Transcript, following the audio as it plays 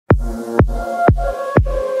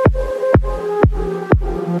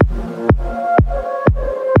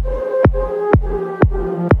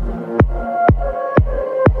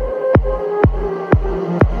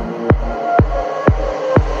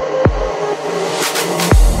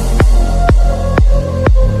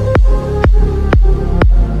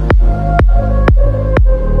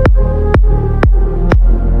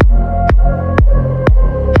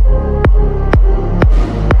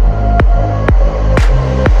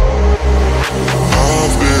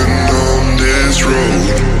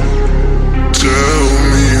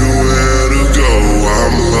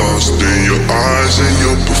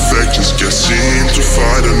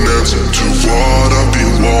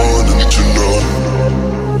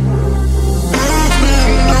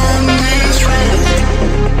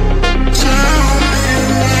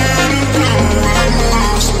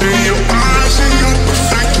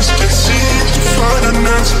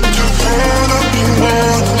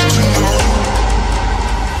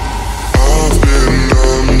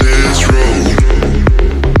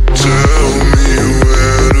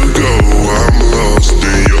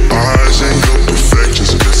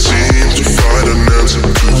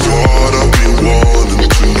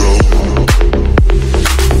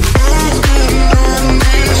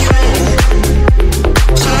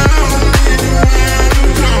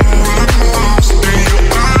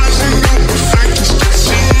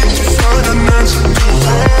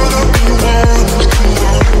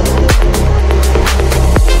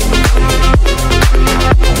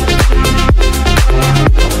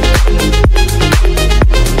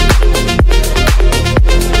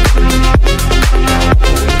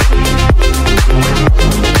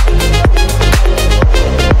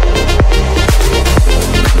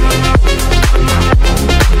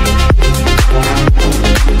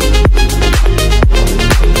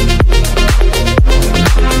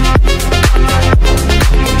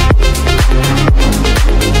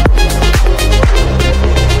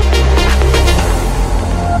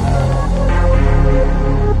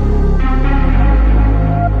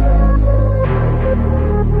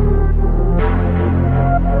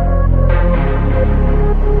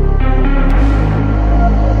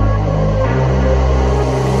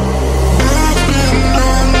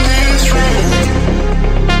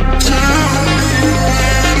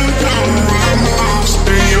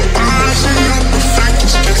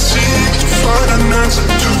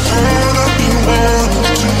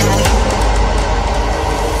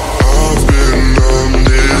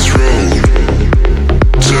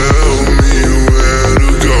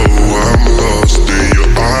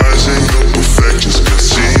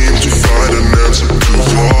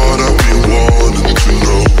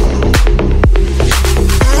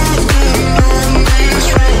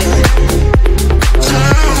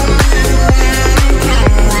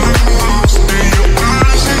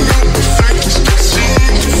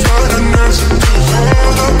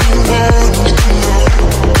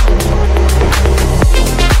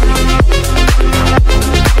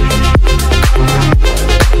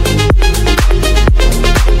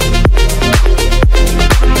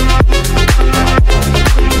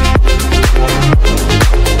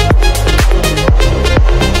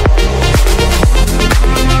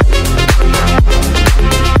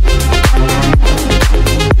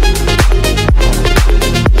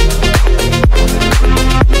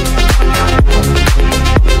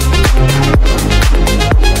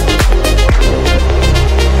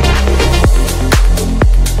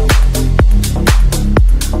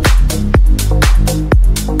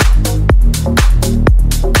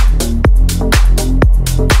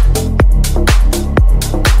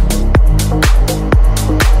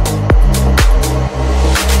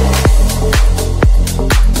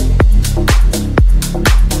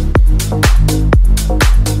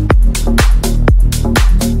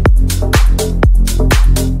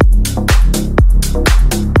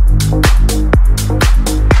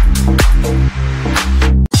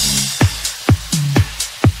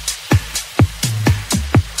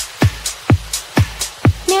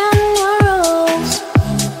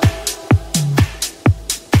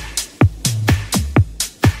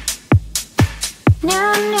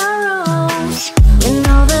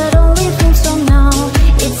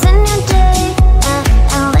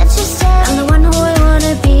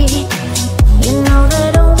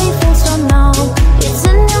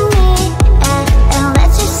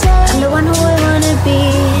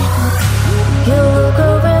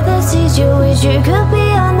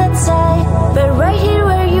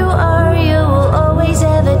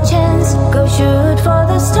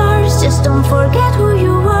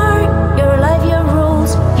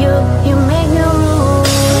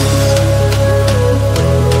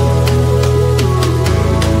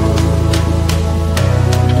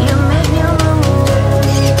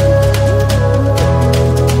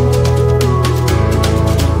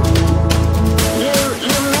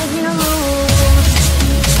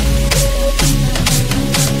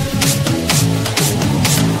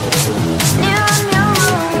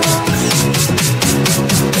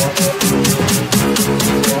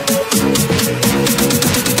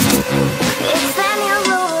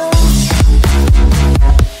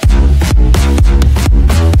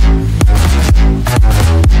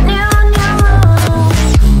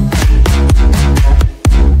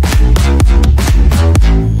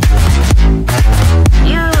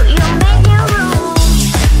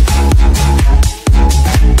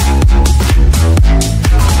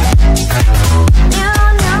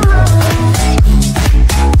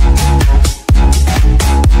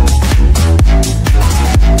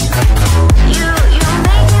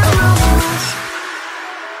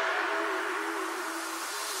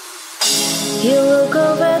You look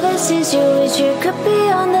over the seas, you wish you could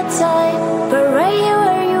be on that side, but right here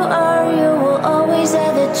where you are, you will always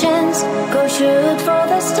have a chance. Go shoot for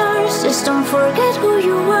the stars, just don't forget who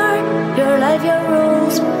you are. Your life, your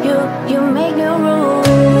rules, you make your rules.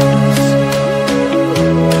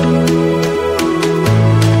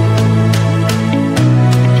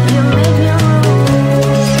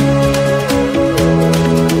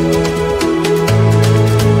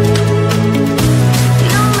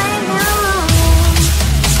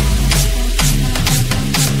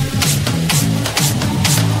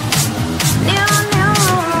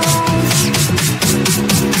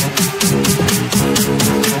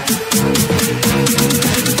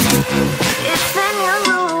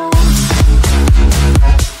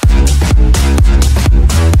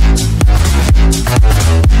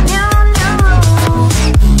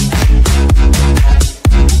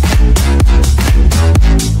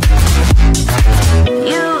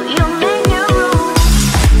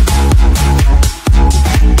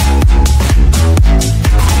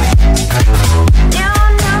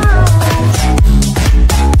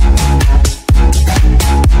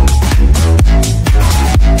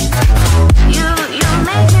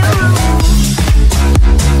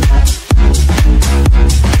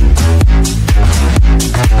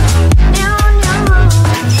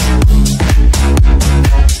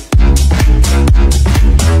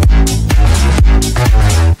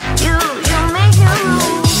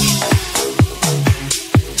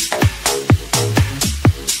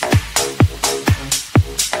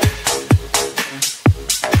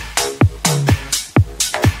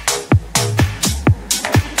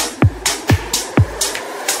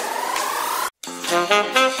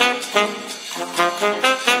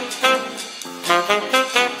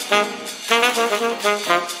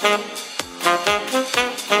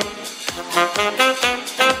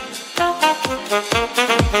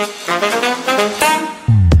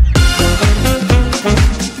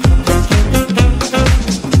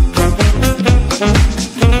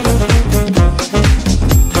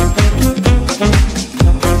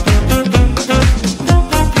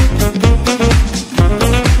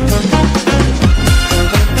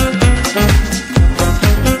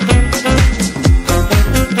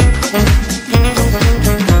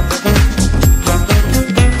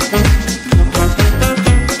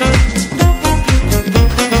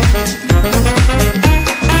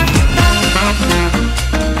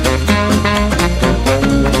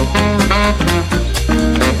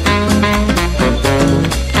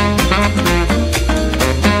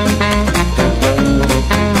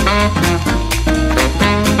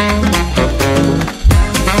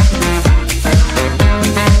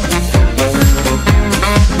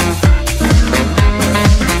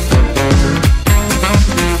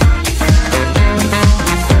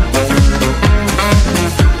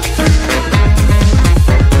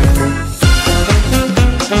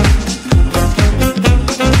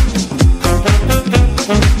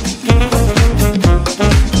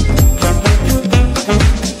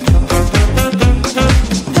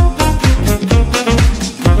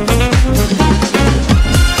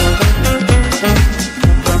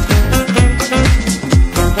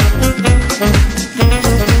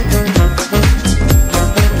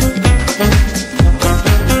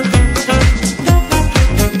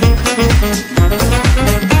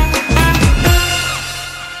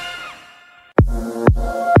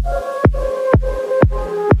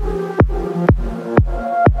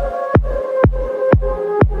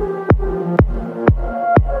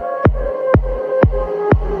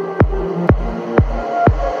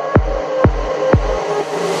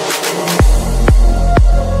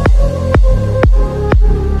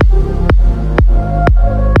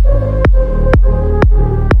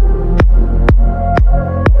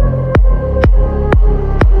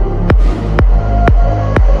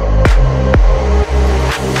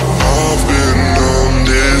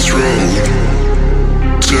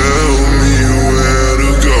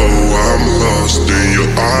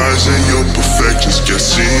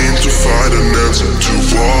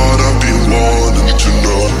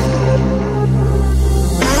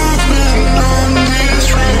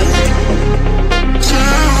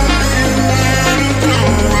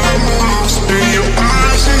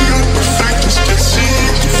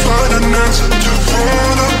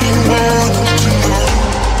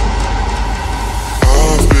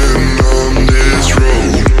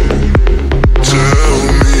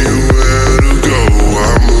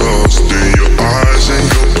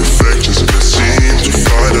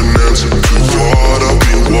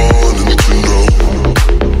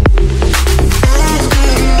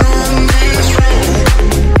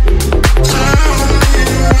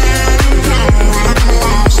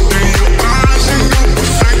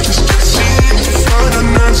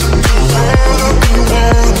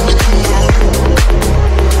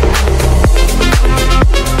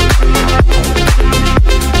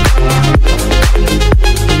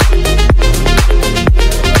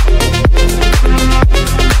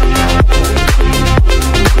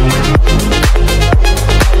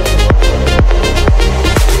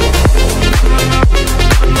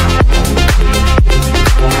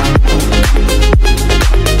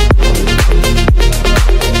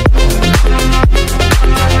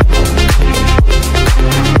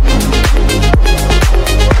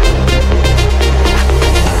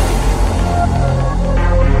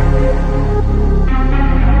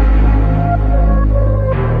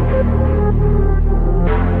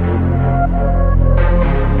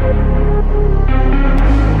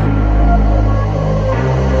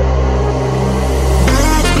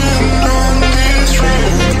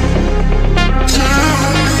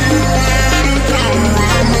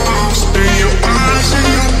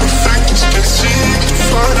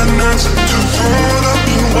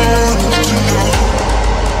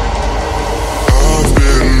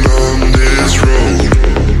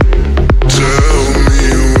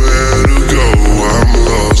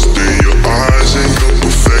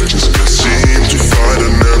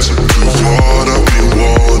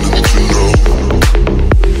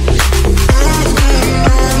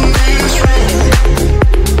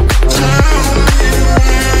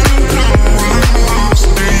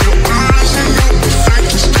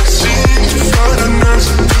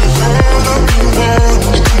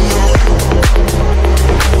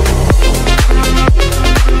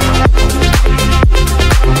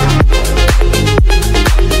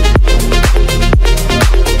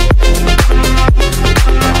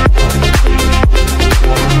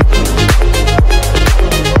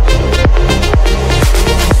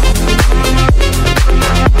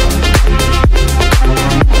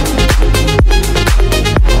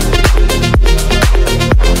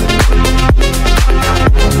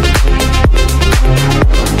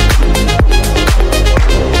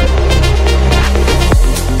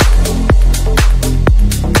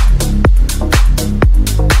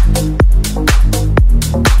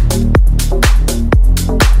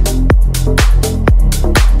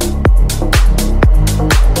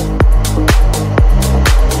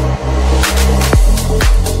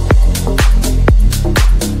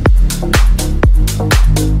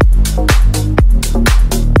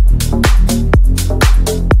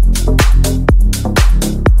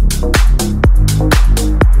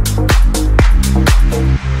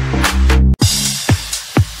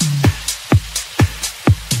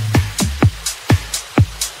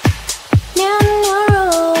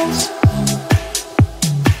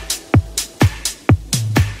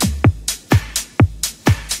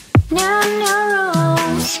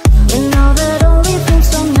 You know that only things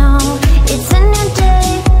don't know. It's a new day,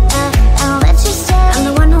 I'll let you stay. I'm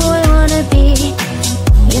the one who I wanna be.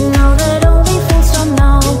 You know that only things don't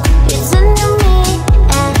know. It's a new me,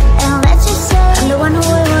 I'll let you stay. I'm the one who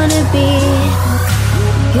I wanna be.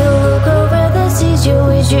 You look over the seas, you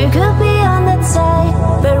wish you could be on that side.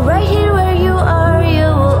 But right here where you are, you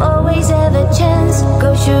will always have a chance.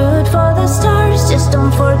 Go shoot for the stars, just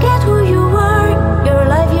don't forget who you are. Your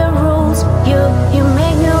life, your rules, you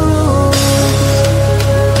make new rules.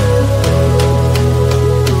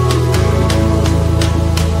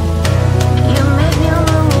 You make new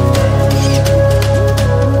rules.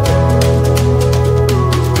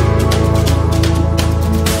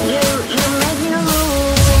 You make new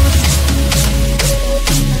rules.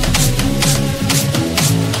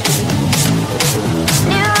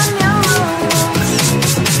 New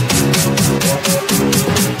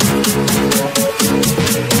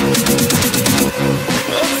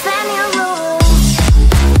It's the new rules.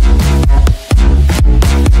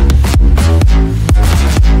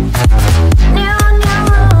 New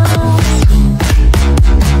rules.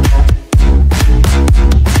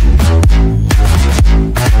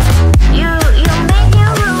 You make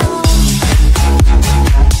new rules.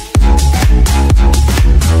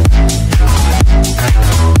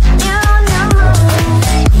 New rules.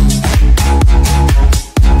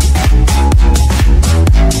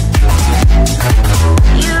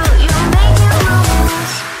 You make new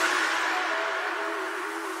rules.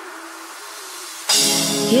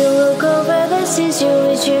 You look over the seas, you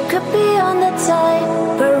wish you could be on that side.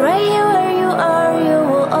 But right here where you are, you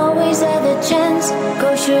will always have a chance.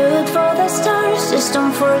 Go shoot for the stars, just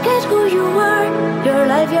don't forget who you are. Your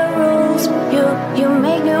life, your rules, you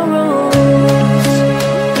make new rules.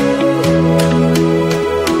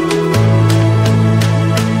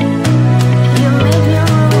 You make new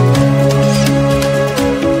rules.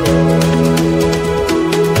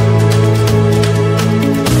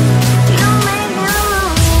 You make new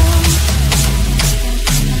rules.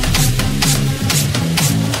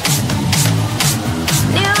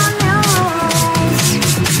 New rules.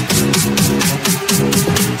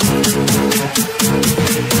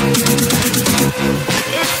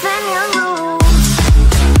 It's the new rules.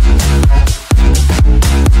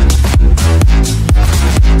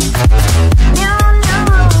 New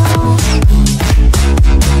rules.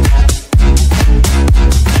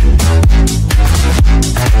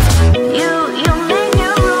 You make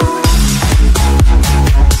new rules. New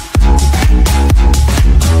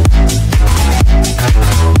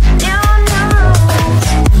rules.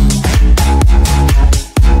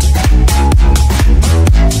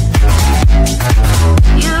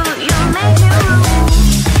 You make new rules.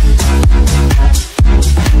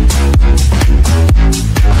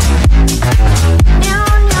 New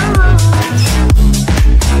rules.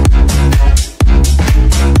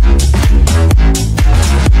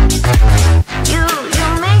 You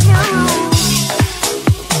make new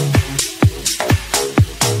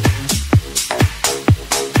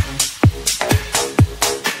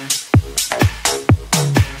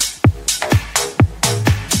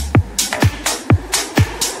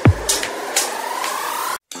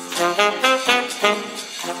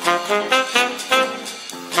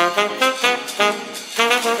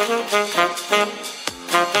rules.